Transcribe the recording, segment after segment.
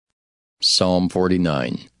Psalm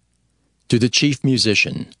 49. To the chief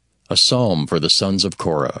musician, a psalm for the sons of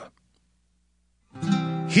Korah.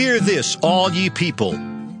 Hear this, all ye people.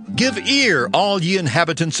 Give ear, all ye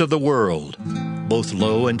inhabitants of the world, both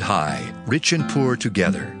low and high, rich and poor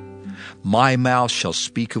together. My mouth shall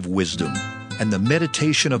speak of wisdom, and the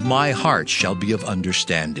meditation of my heart shall be of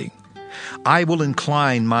understanding. I will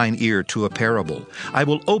incline mine ear to a parable. I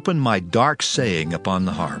will open my dark saying upon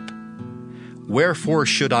the harp. Wherefore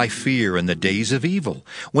should I fear in the days of evil,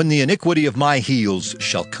 when the iniquity of my heels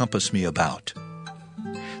shall compass me about?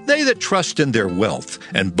 They that trust in their wealth,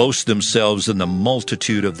 and boast themselves in the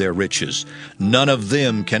multitude of their riches, none of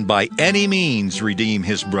them can by any means redeem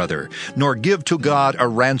his brother, nor give to God a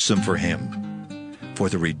ransom for him. For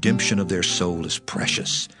the redemption of their soul is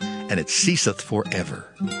precious, and it ceaseth forever,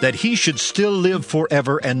 that he should still live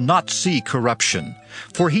forever and not see corruption.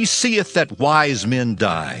 For he seeth that wise men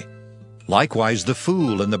die. Likewise the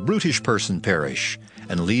fool and the brutish person perish,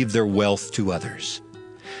 and leave their wealth to others.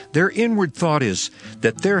 Their inward thought is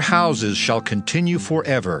that their houses shall continue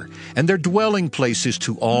forever, and their dwelling places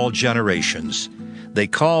to all generations. They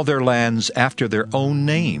call their lands after their own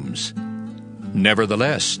names.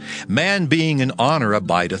 Nevertheless, man being in honor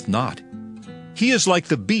abideth not. He is like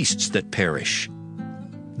the beasts that perish.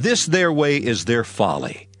 This their way is their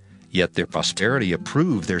folly, yet their posterity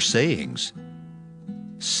approve their sayings.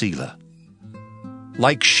 Selah.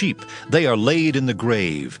 Like sheep they are laid in the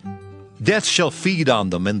grave. Death shall feed on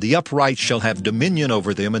them, and the upright shall have dominion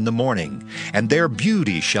over them in the morning, and their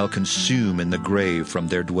beauty shall consume in the grave from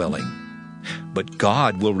their dwelling. But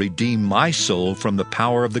God will redeem my soul from the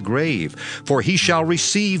power of the grave, for he shall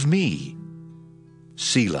receive me.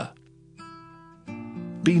 Selah.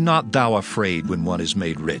 Be not thou afraid when one is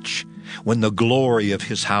made rich, when the glory of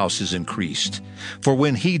his house is increased. For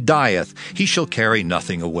when he dieth, he shall carry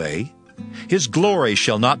nothing away. His glory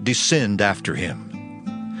shall not descend after him.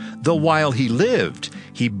 Though while he lived,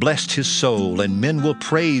 he blessed his soul, and men will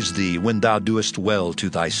praise thee when thou doest well to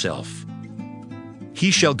thyself.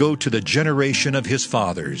 He shall go to the generation of his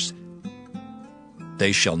fathers.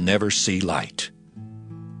 They shall never see light.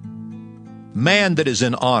 Man that is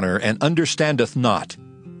in honor and understandeth not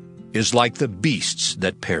is like the beasts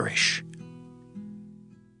that perish.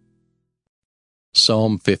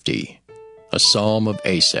 Psalm 50. A psalm of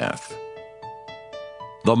Asaph.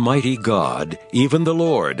 The mighty God, even the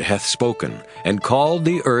Lord, hath spoken, and called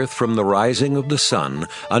the earth from the rising of the sun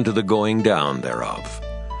unto the going down thereof.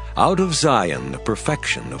 Out of Zion the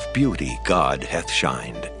perfection of beauty God hath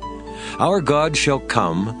shined. Our God shall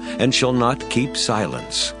come, and shall not keep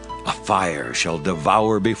silence. A fire shall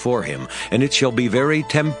devour before him, and it shall be very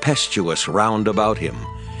tempestuous round about him.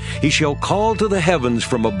 He shall call to the heavens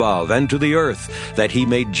from above, and to the earth, that he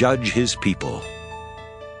may judge his people.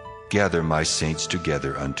 Gather my saints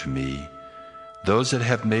together unto me, those that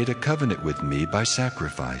have made a covenant with me by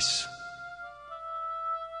sacrifice.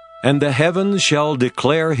 And the heavens shall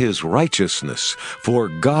declare his righteousness, for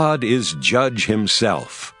God is judge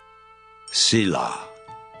himself. Selah.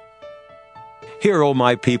 Hear, O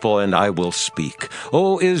my people, and I will speak.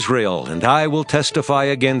 O Israel, and I will testify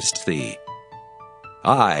against thee.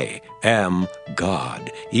 I am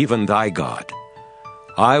God, even thy God.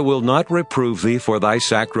 I will not reprove thee for thy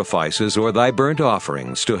sacrifices or thy burnt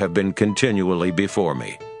offerings to have been continually before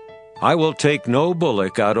me. I will take no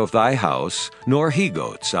bullock out of thy house, nor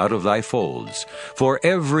he-goats out of thy folds. For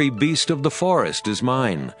every beast of the forest is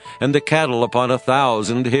mine, and the cattle upon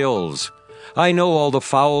 1,000 hills. I know all the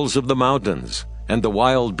fowls of the mountains, and the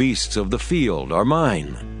wild beasts of the field are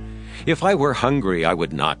mine. If I were hungry, I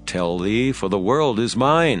would not tell thee, for the world is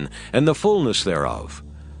mine, and the fullness thereof.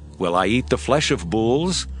 Will I eat the flesh of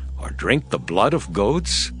bulls, or drink the blood of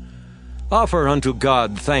goats? Offer unto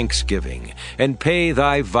God thanksgiving, and pay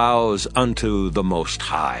thy vows unto the Most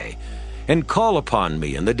High. And call upon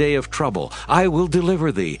me in the day of trouble. I will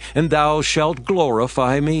deliver thee, and thou shalt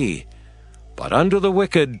glorify me. But unto the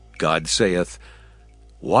wicked, God saith,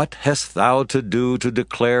 What hast thou to do to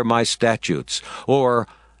declare my statutes, or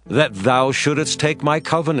that thou shouldest take my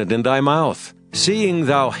covenant in thy mouth, seeing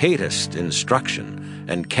thou hatest instruction,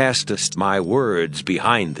 and castest my words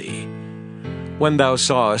behind thee? When thou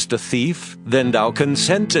sawest a thief, then thou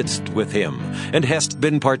consentedst with him, and hast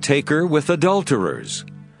been partaker with adulterers.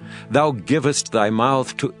 Thou givest thy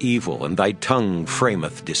mouth to evil, and thy tongue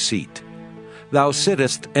frameth deceit. Thou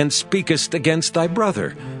sittest and speakest against thy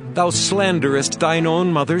brother. Thou slanderest thine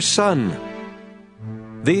own mother's son.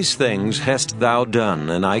 These things hast thou done,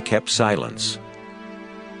 and I kept silence.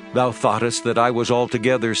 Thou thoughtest that I was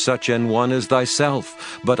altogether such an one as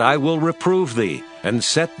thyself, but I will reprove thee, and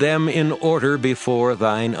set them in order before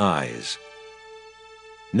thine eyes.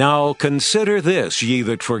 Now consider this, ye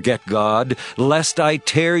that forget God, lest I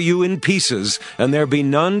tear you in pieces, and there be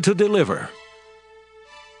none to deliver.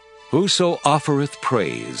 Whoso offereth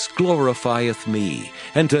praise glorifieth me,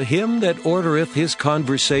 and to him that ordereth his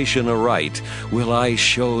conversation aright will I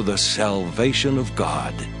show the salvation of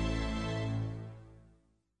God.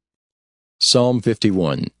 Psalm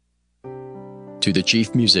 51. To the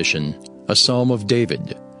chief musician, a psalm of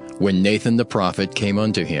David, when Nathan the prophet came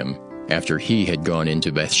unto him, after he had gone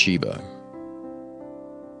into Bathsheba.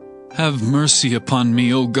 Have mercy upon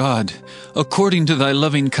me, O God, according to thy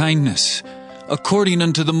loving kindness. According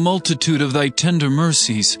unto the multitude of thy tender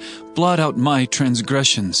mercies, blot out my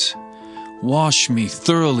transgressions. Wash me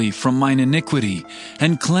thoroughly from mine iniquity,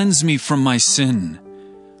 and cleanse me from my sin.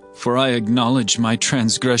 For I acknowledge my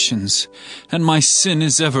transgressions, and my sin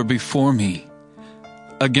is ever before me.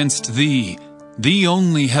 Against thee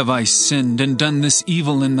only have I sinned, and done this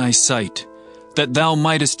evil in thy sight, that thou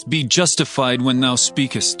mightest be justified when thou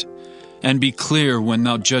speakest, and be clear when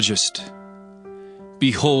thou judgest.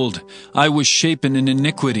 Behold, I was shapen in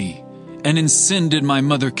iniquity, and in sin did my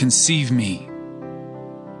mother conceive me.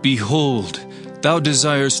 Behold, thou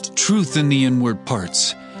desirest truth in the inward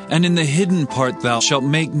parts, and in the hidden part thou shalt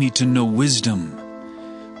make me to know wisdom.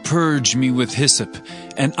 Purge me with hyssop,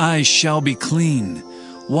 and I shall be clean.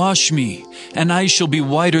 Wash me, and I shall be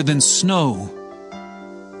whiter than snow.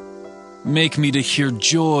 Make me to hear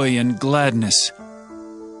joy and gladness,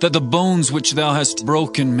 that the bones which thou hast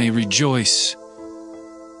broken may rejoice.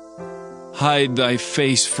 Hide thy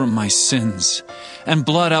face from my sins, and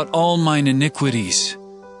blot out all mine iniquities.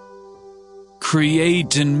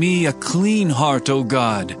 Create in me a clean heart, O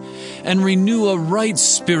God, and renew a right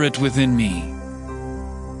spirit within me.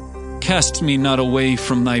 Cast me not away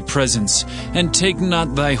from thy presence, and take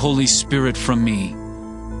not thy Holy Spirit from me.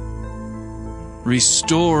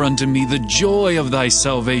 Restore unto me the joy of thy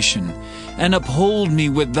salvation, and uphold me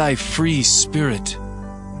with thy free spirit.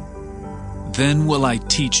 Then will I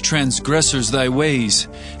teach transgressors thy ways,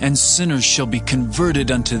 and sinners shall be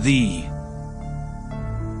converted unto thee.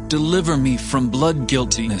 Deliver me from blood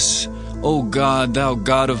guiltiness, O God, thou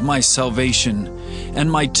God of my salvation,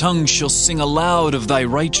 and my tongue shall sing aloud of thy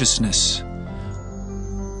righteousness.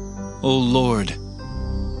 O Lord,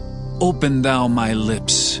 open thou my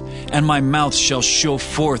lips, and my mouth shall show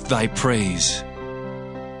forth thy praise.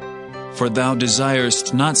 For thou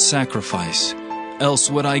desirest not sacrifice,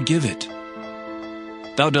 else would I give it.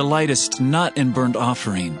 Thou delightest not in burnt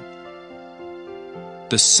offering.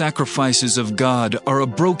 The sacrifices of God are a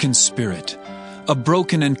broken spirit, a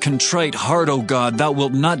broken and contrite heart, O God, thou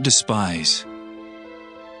wilt not despise.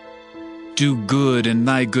 Do good in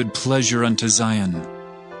thy good pleasure unto Zion.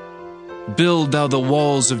 Build thou the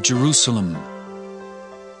walls of Jerusalem.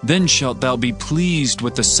 Then shalt thou be pleased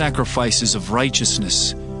with the sacrifices of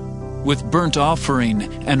righteousness, with burnt offering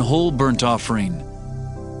and whole burnt offering.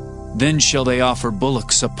 Then shall they offer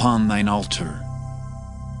bullocks upon thine altar.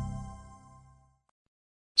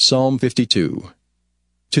 Psalm 52.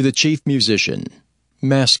 To the chief musician,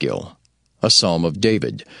 Maskil, a psalm of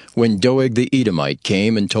David, when Doeg the Edomite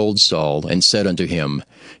came and told Saul, and said unto him,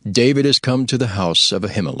 David is come to the house of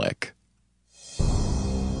Ahimelech.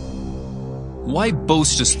 Why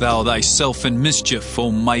boastest thou thyself in mischief, O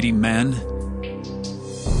mighty man?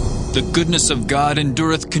 The goodness of God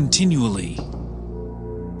endureth continually.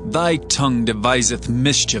 Thy tongue deviseth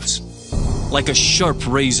mischiefs, like a sharp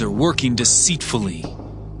razor working deceitfully.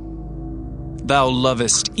 Thou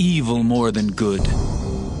lovest evil more than good,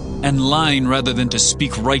 and lying rather than to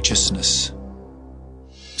speak righteousness.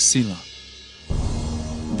 Selah.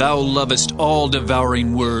 Thou lovest all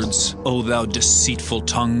devouring words, O thou deceitful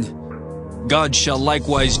tongue. God shall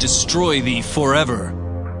likewise destroy thee forever.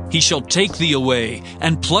 He shall take thee away,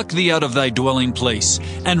 and pluck thee out of thy dwelling place,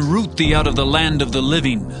 and root thee out of the land of the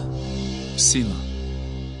living. Selah.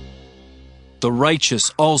 The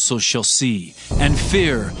righteous also shall see, and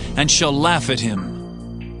fear, and shall laugh at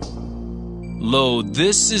him. Lo,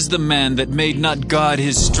 this is the man that made not God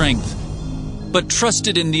his strength, but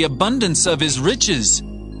trusted in the abundance of his riches,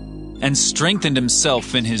 and strengthened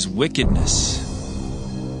himself in his wickedness.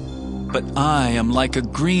 But I am like a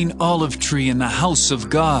green olive tree in the house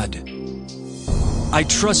of God. I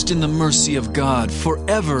trust in the mercy of God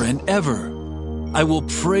forever and ever. I will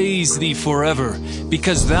praise thee forever,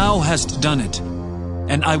 because thou hast done it,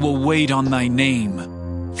 and I will wait on thy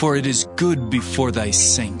name, for it is good before thy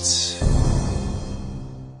saints.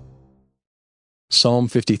 Psalm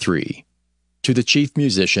 53. To the chief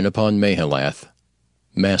musician upon Mahalath,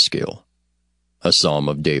 Maskil, a psalm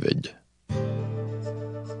of David.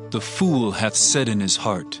 The fool hath said in his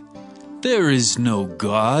heart, There is no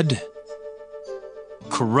God.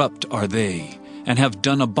 Corrupt are they, and have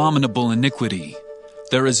done abominable iniquity.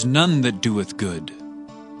 There is none that doeth good.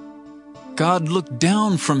 God looked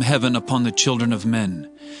down from heaven upon the children of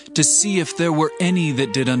men, to see if there were any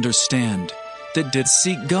that did understand, that did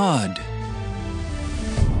seek God.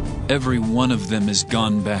 Every one of them is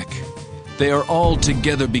gone back. They are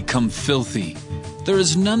altogether become filthy. There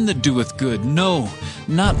is none that doeth good, no,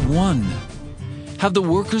 not one. Have the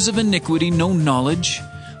workers of iniquity no knowledge,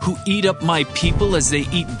 who eat up my people as they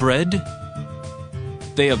eat bread?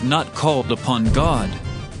 They have not called upon God.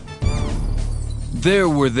 There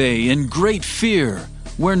were they in great fear,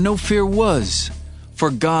 where no fear was. For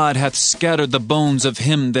God hath scattered the bones of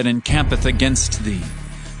him that encampeth against thee.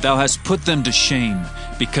 Thou hast put them to shame,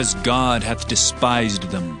 because God hath despised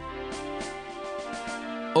them.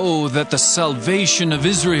 Oh, that the salvation of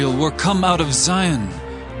Israel were come out of Zion,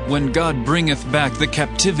 when God bringeth back the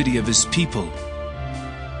captivity of his people.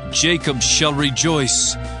 Jacob shall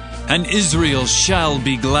rejoice, and Israel shall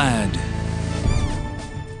be glad.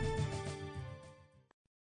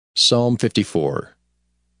 Psalm 54.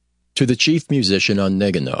 To the chief musician on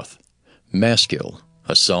Neginoth, Maskil,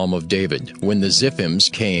 a psalm of David, when the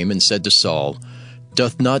Ziphims came and said to Saul,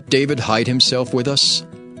 Doth not David hide himself with us?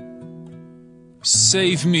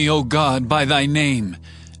 Save me, O God, by thy name,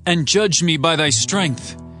 and judge me by thy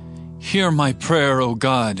strength. Hear my prayer, O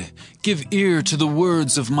God. Give ear to the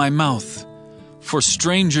words of my mouth. For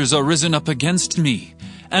strangers are risen up against me,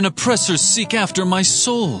 and oppressors seek after my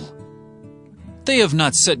soul. They have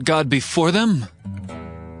not set God before them.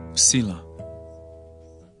 Selah.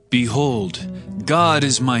 Behold, God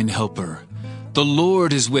is mine helper. The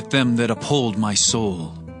Lord is with them that uphold my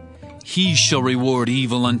soul. He shall reward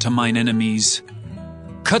evil unto mine enemies.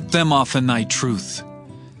 Cut them off in thy truth.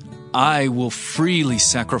 I will freely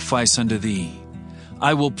sacrifice unto thee.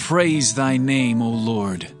 I will praise thy name, O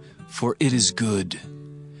Lord, for it is good.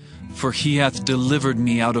 For he hath delivered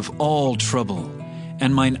me out of all trouble,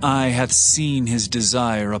 and mine eye hath seen his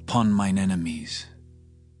desire upon mine enemies.